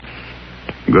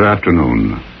Good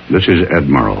afternoon. This is Ed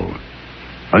Murrow.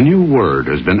 A new word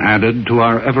has been added to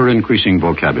our ever-increasing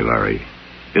vocabulary.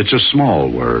 It's a small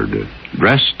word,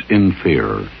 dressed in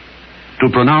fear. To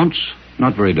pronounce,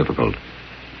 not very difficult.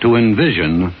 To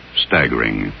envision,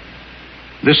 staggering.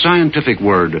 This scientific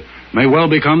word may well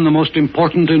become the most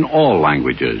important in all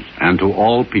languages and to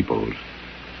all peoples.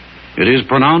 It is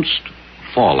pronounced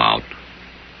fallout.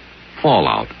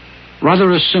 Fallout.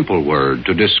 Rather a simple word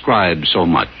to describe so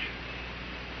much.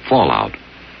 Fallout.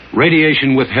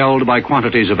 Radiation withheld by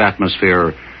quantities of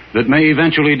atmosphere that may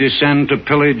eventually descend to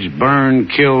pillage, burn,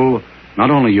 kill not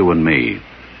only you and me,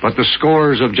 but the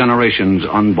scores of generations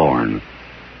unborn.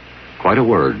 Quite a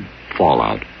word,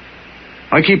 fallout.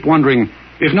 I keep wondering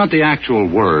if not the actual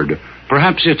word,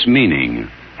 perhaps its meaning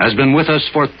has been with us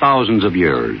for thousands of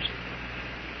years.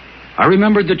 I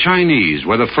remembered the Chinese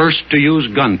were the first to use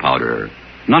gunpowder,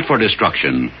 not for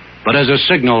destruction, but as a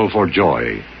signal for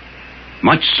joy.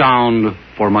 Much sound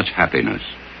for much happiness.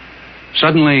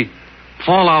 Suddenly,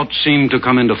 fallout seemed to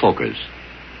come into focus.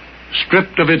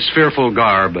 Stripped of its fearful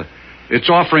garb, its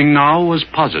offering now was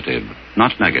positive,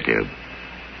 not negative.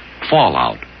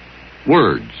 Fallout.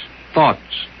 Words, thoughts,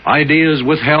 ideas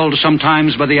withheld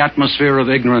sometimes by the atmosphere of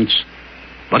ignorance,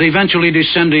 but eventually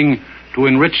descending to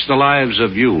enrich the lives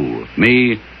of you,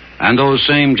 me, and those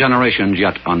same generations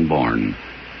yet unborn.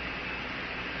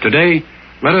 Today,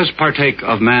 let us partake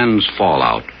of man's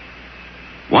fallout.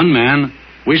 One man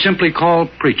we simply call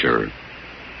preacher.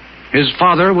 His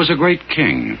father was a great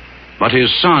king, but his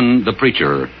son, the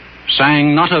preacher,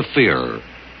 sang not of fear,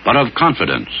 but of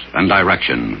confidence and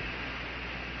direction.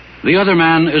 The other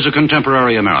man is a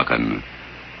contemporary American.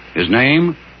 His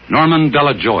name, Norman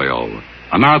Dello Joio,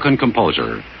 American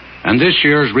composer, and this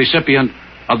year's recipient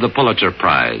of the Pulitzer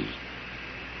Prize.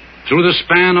 Through the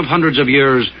span of hundreds of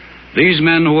years, these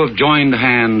men who have joined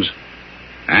hands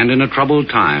and in a troubled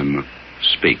time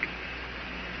speak.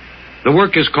 The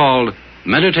work is called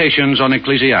Meditations on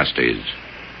Ecclesiastes.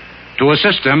 To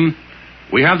assist them,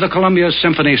 we have the Columbia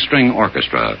Symphony String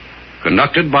Orchestra,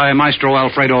 conducted by Maestro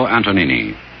Alfredo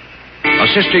Antonini.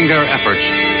 Assisting their efforts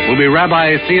will be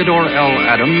Rabbi Theodore L.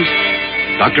 Adams,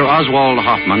 Dr. Oswald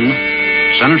Hoffman,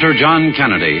 Senator John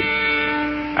Kennedy,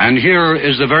 and here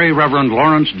is the very Reverend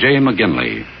Lawrence J.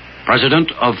 McGinley, President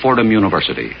of Fordham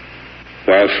University.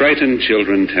 While frightened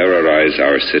children terrorize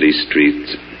our city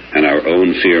streets and our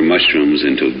own fear mushrooms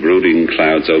into brooding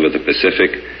clouds over the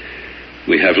Pacific,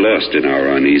 we have lost in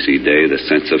our uneasy day the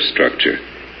sense of structure.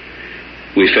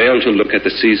 We fail to look at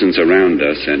the seasons around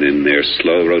us and in their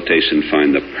slow rotation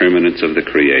find the permanence of the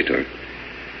Creator.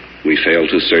 We fail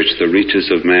to search the reaches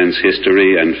of man's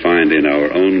history and find in our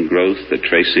own growth the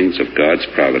tracings of God's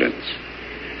providence.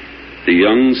 The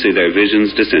young see their visions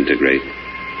disintegrate.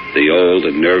 The old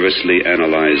nervously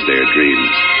analyze their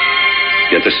dreams.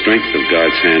 Yet the strength of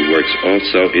God's hand works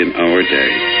also in our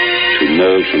day to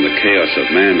mold from the chaos of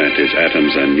man and his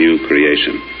atoms a new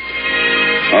creation.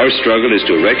 Our struggle is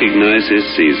to recognize his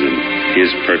season, his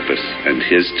purpose, and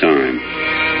his time.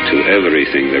 To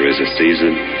everything there is a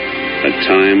season, a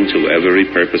time to every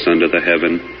purpose under the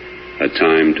heaven, a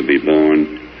time to be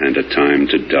born, and a time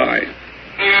to die.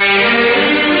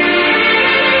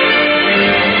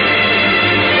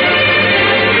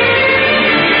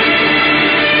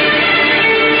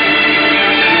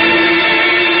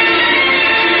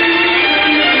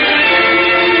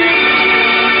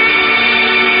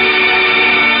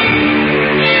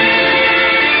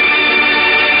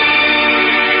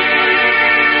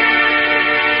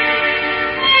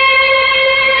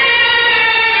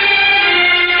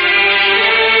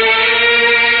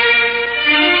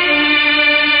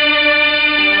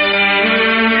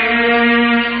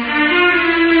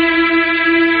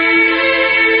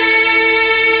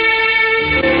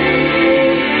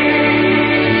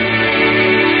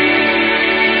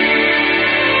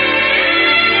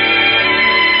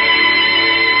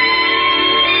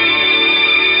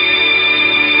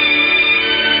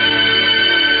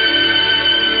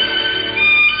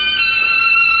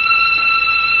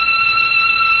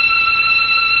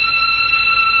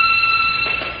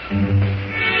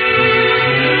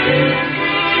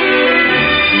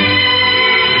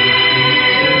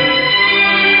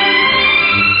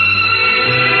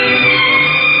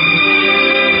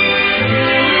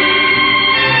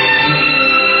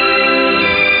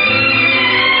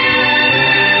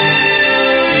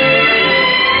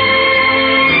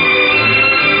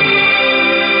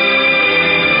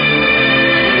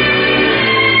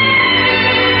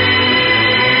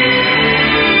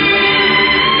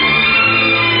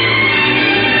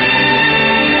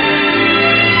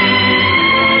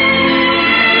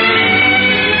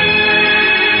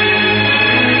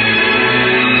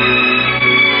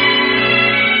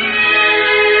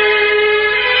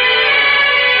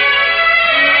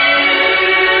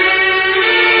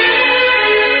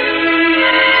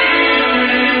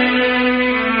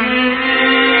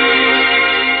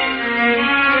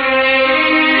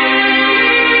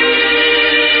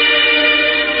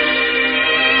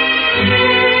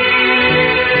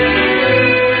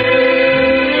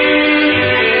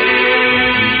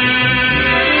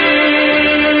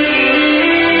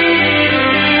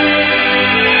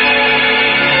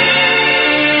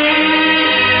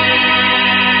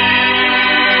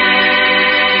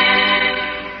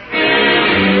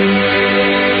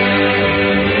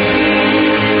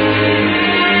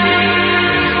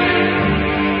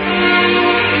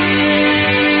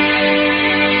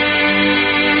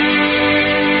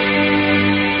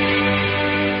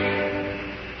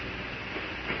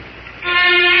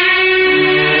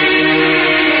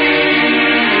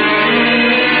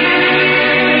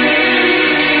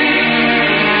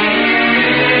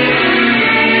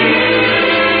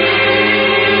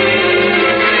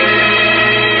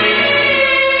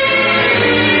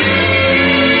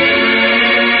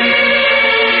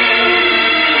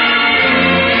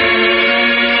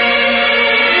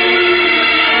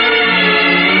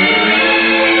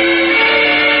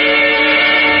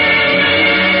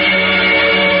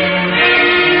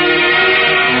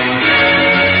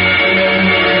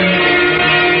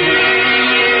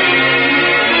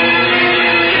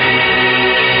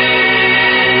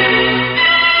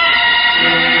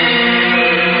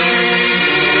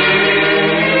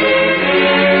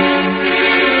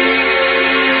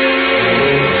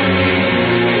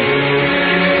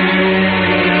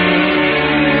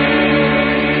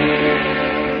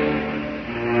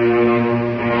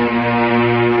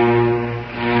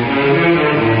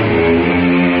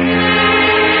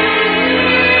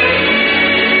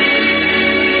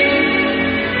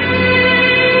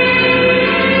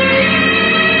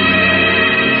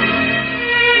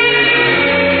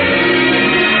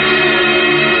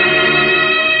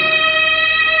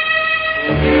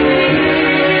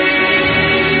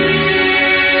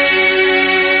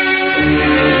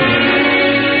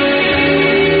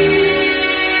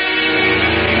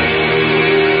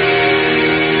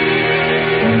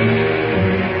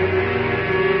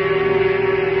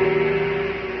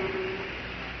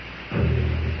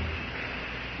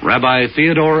 Rabbi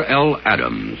Theodore L.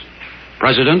 Adams,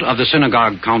 President of the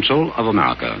Synagogue Council of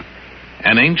America.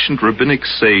 An ancient rabbinic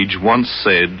sage once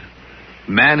said,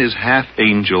 "Man is half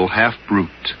angel, half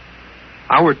brute."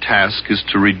 Our task is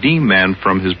to redeem man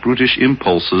from his brutish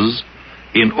impulses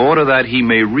in order that he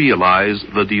may realize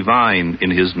the divine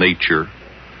in his nature.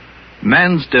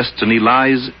 Man's destiny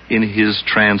lies in his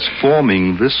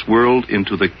transforming this world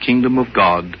into the kingdom of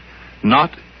God,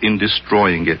 not in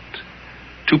destroying it.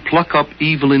 To pluck up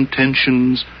evil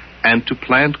intentions and to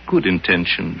plant good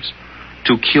intentions,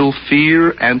 to kill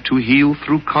fear and to heal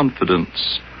through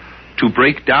confidence, to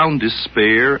break down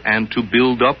despair and to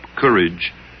build up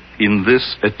courage in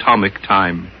this atomic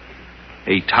time.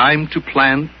 A time to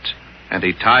plant and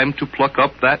a time to pluck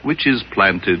up that which is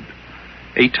planted,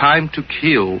 a time to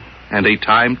kill and a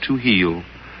time to heal,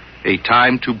 a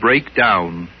time to break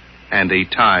down and a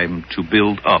time to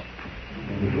build up.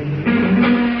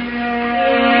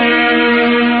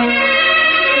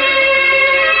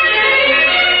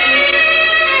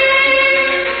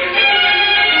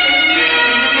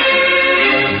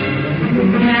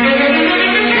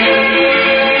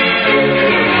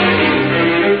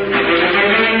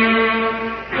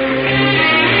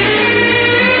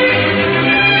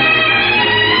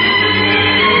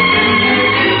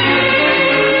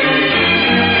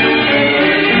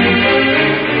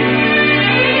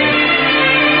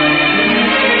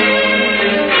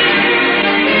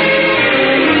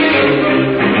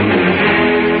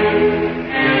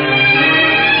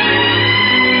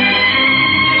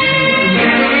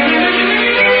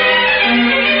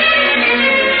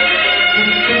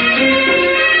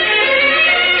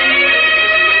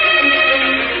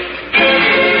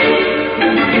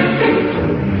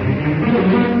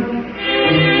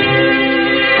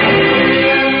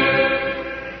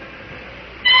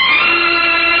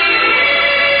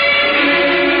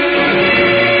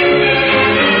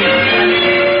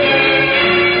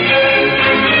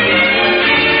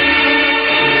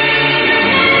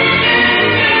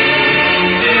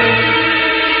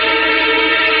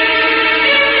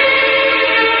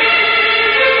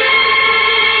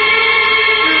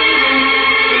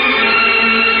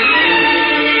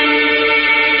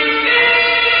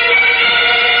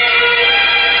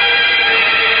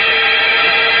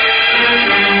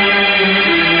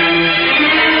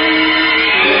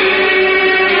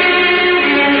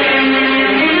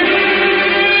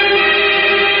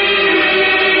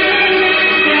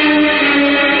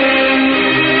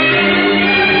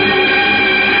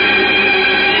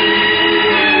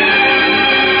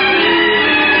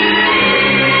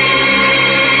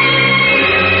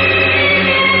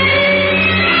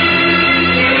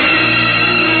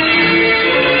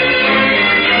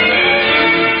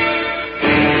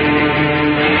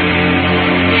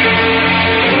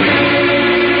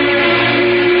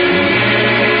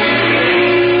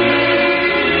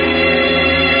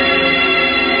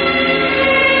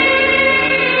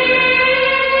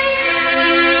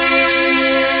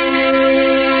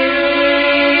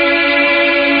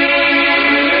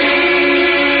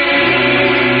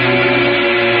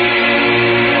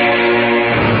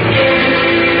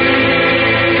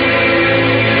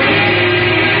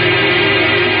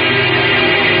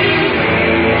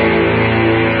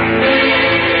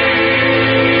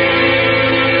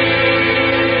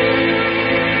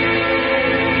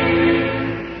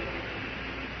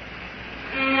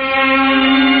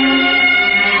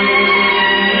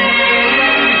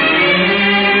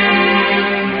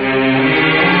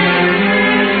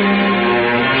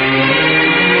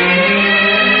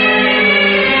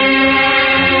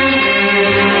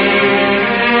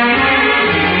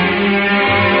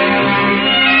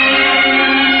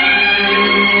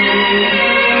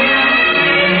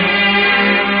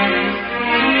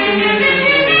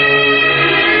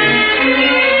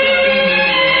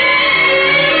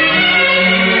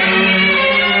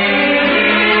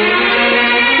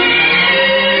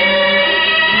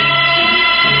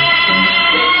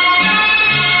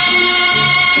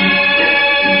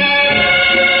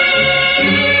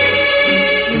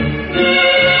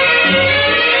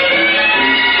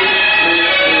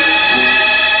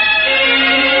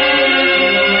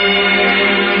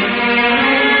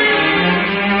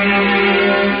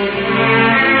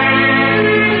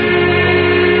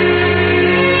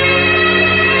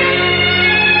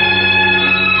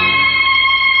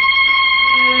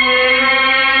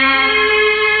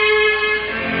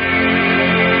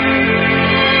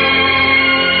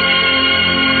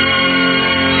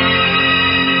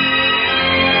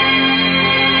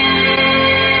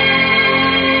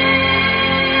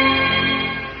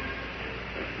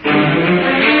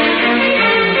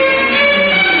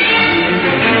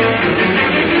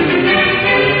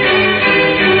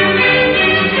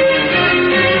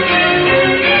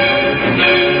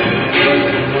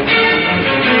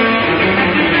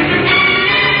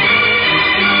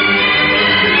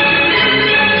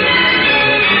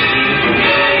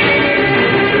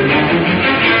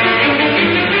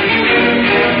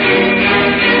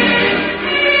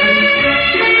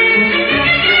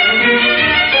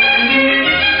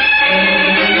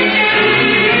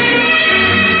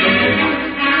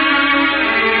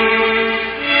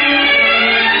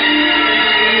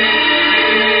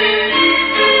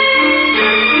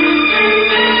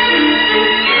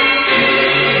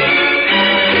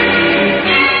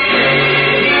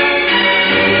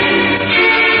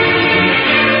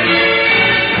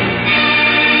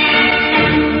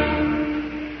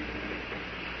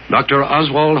 Dr.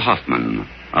 Oswald Hoffman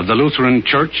of the Lutheran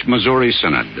Church Missouri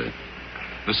Synod.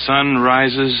 The sun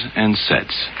rises and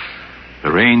sets.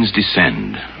 The rains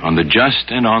descend on the just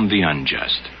and on the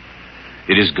unjust.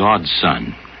 It is God's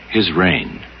sun, His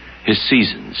reign, His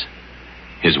seasons,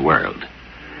 His world.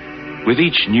 With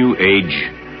each new age,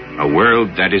 a world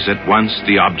that is at once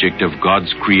the object of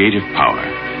God's creative power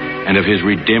and of His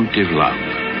redemptive love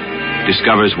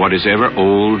discovers what is ever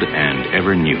old and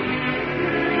ever new.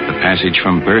 The passage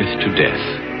from birth to death,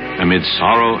 amid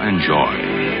sorrow and joy,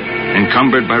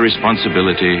 encumbered by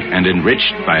responsibility and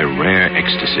enriched by rare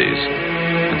ecstasies.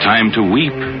 A time to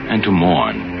weep and to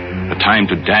mourn, a time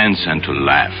to dance and to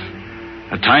laugh,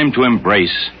 a time to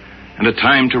embrace and a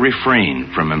time to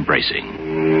refrain from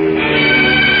embracing.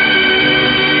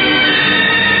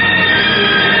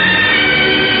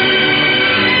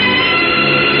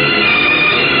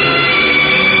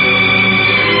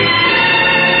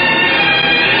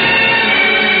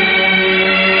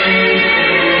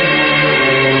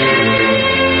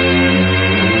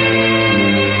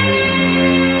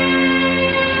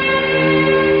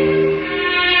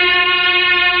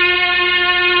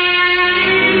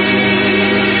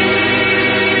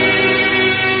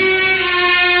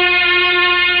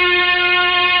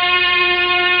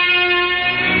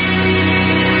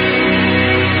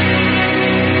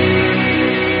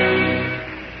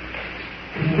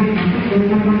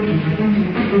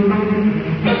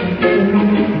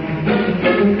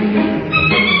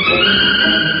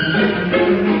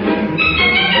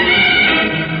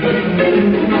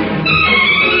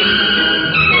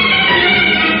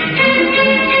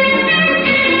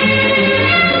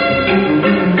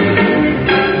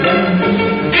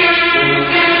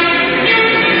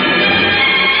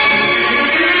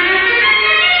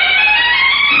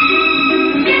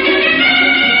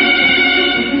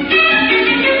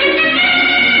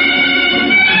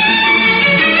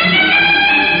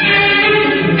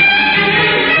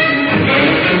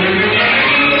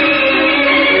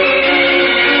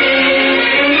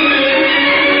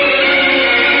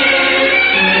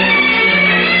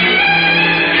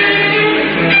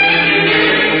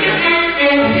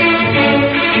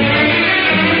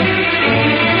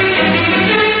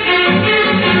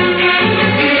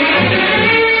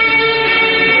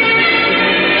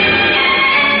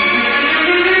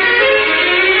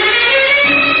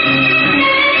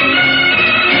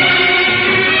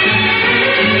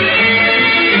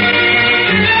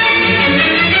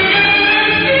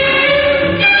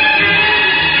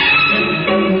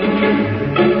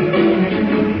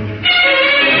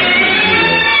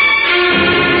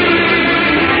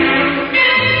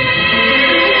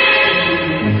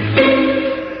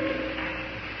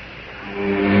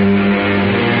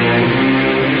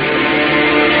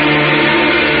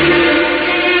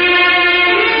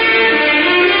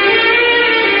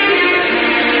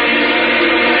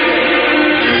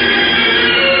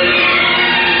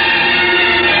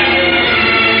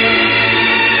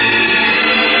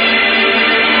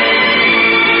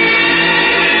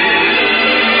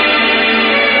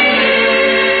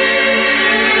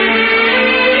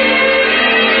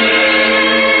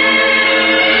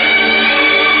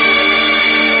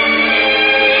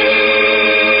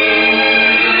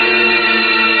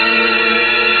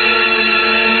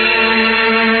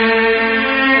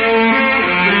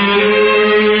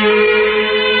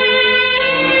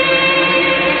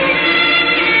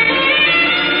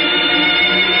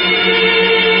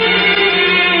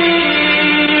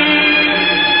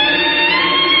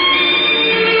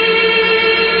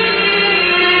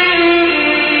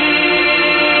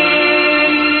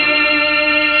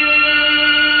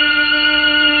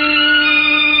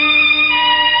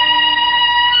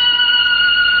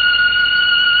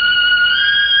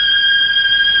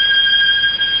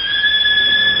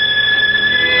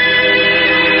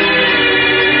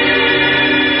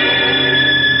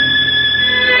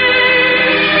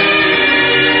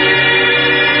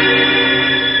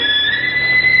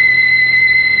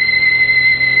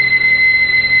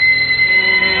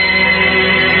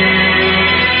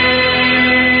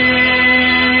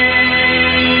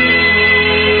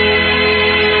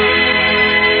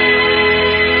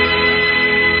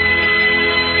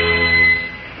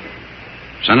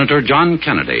 Senator John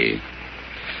Kennedy,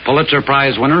 Pulitzer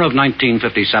Prize winner of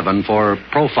 1957 for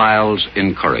Profiles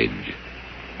in Courage.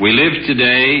 We live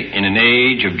today in an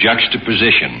age of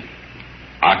juxtaposition.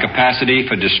 Our capacity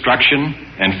for destruction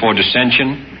and for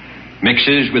dissension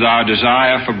mixes with our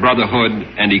desire for brotherhood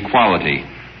and equality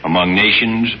among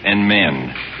nations and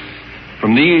men.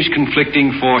 From these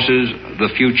conflicting forces,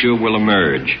 the future will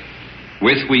emerge,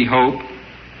 with, we hope,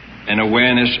 an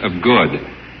awareness of good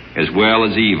as well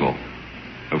as evil,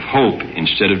 of hope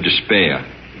instead of despair.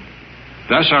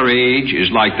 Thus our age is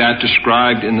like that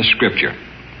described in the Scripture,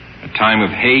 a time of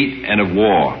hate and of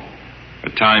war, a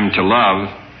time to love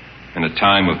and a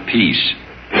time of peace.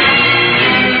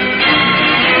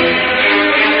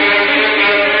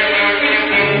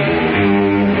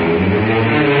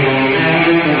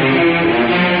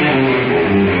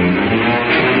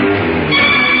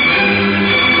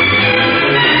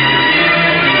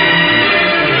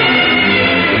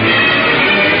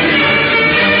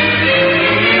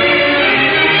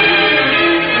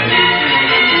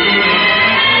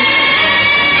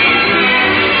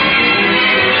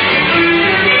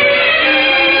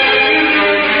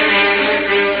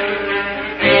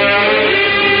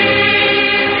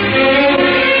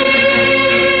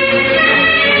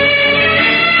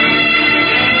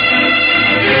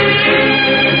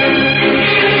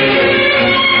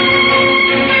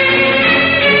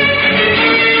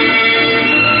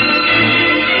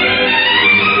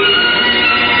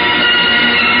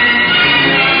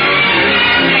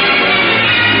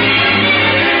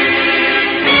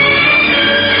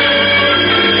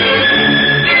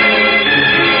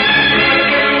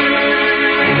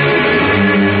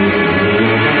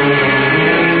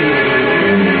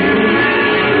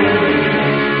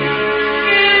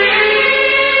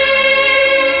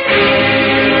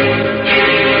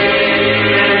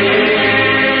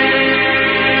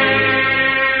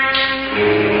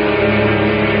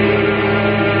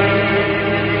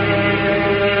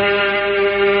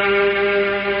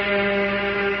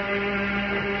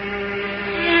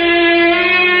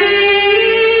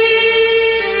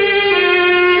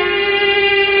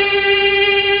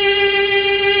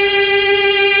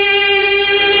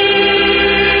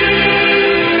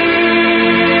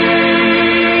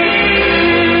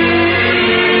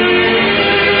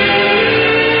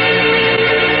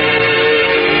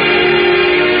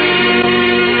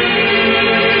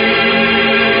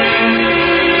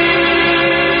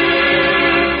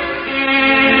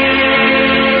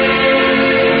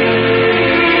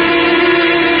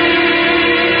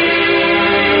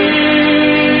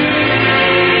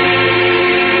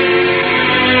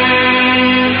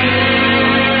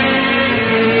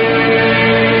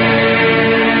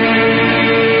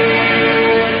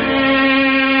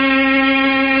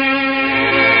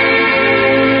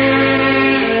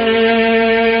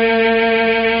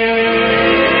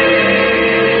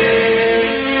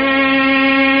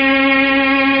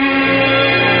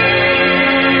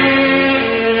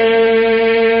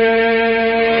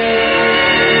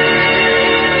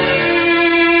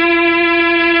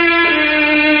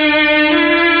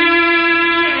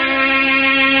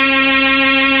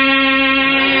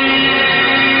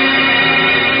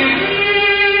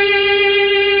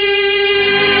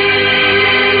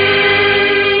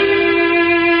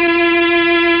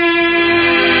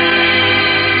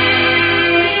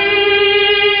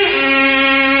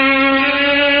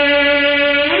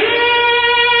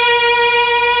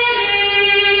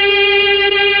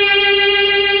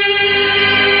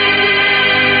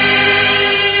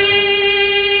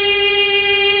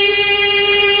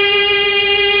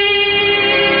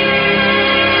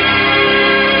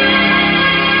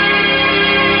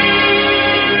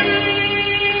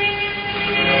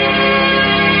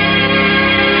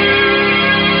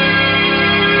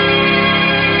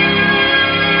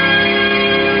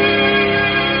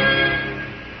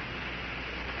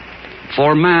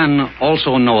 For man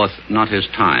also knoweth not his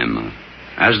time,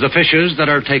 as the fishes that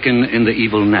are taken in the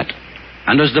evil net,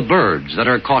 and as the birds that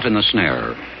are caught in the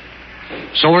snare.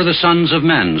 So are the sons of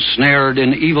men snared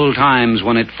in evil times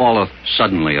when it falleth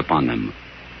suddenly upon them.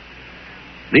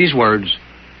 These words,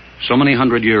 so many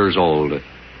 100 years old,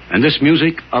 and this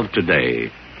music of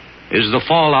today, is the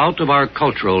fallout of our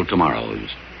cultural tomorrows.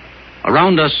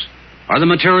 Around us are the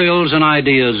materials and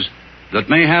ideas that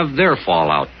may have their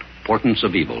fallout, portents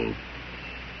of evil.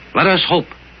 Let us hope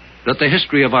that the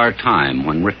history of our time,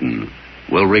 when written,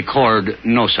 will record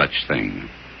no such thing.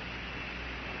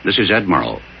 This is Ed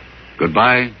Murrow.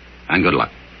 Goodbye and good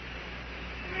luck.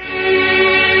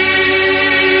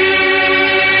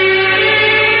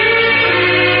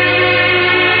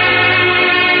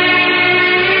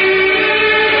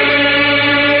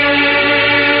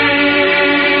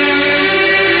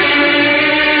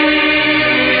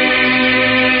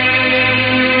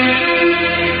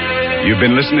 You've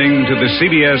been listening to the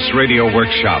CBS Radio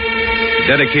Workshop,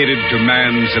 dedicated to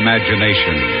man's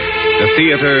imagination, the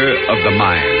theater of the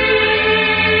mind.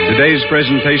 Today's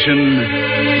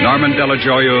presentation, Norman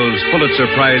Delagioio's Pulitzer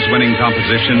Prize-winning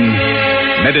composition,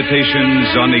 Meditations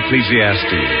on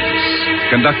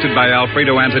Ecclesiastes, conducted by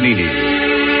Alfredo Antonini.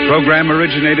 Program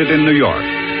originated in New York.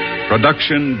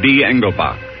 Production, D.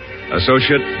 Engelbach.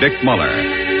 Associate, Dick Muller.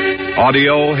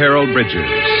 Audio, Harold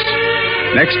Bridges.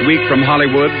 Next week from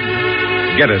Hollywood,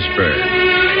 Gettysburg.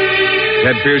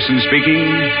 Ted Pearson speaking.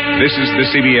 This is the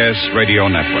CBS Radio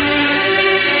Network.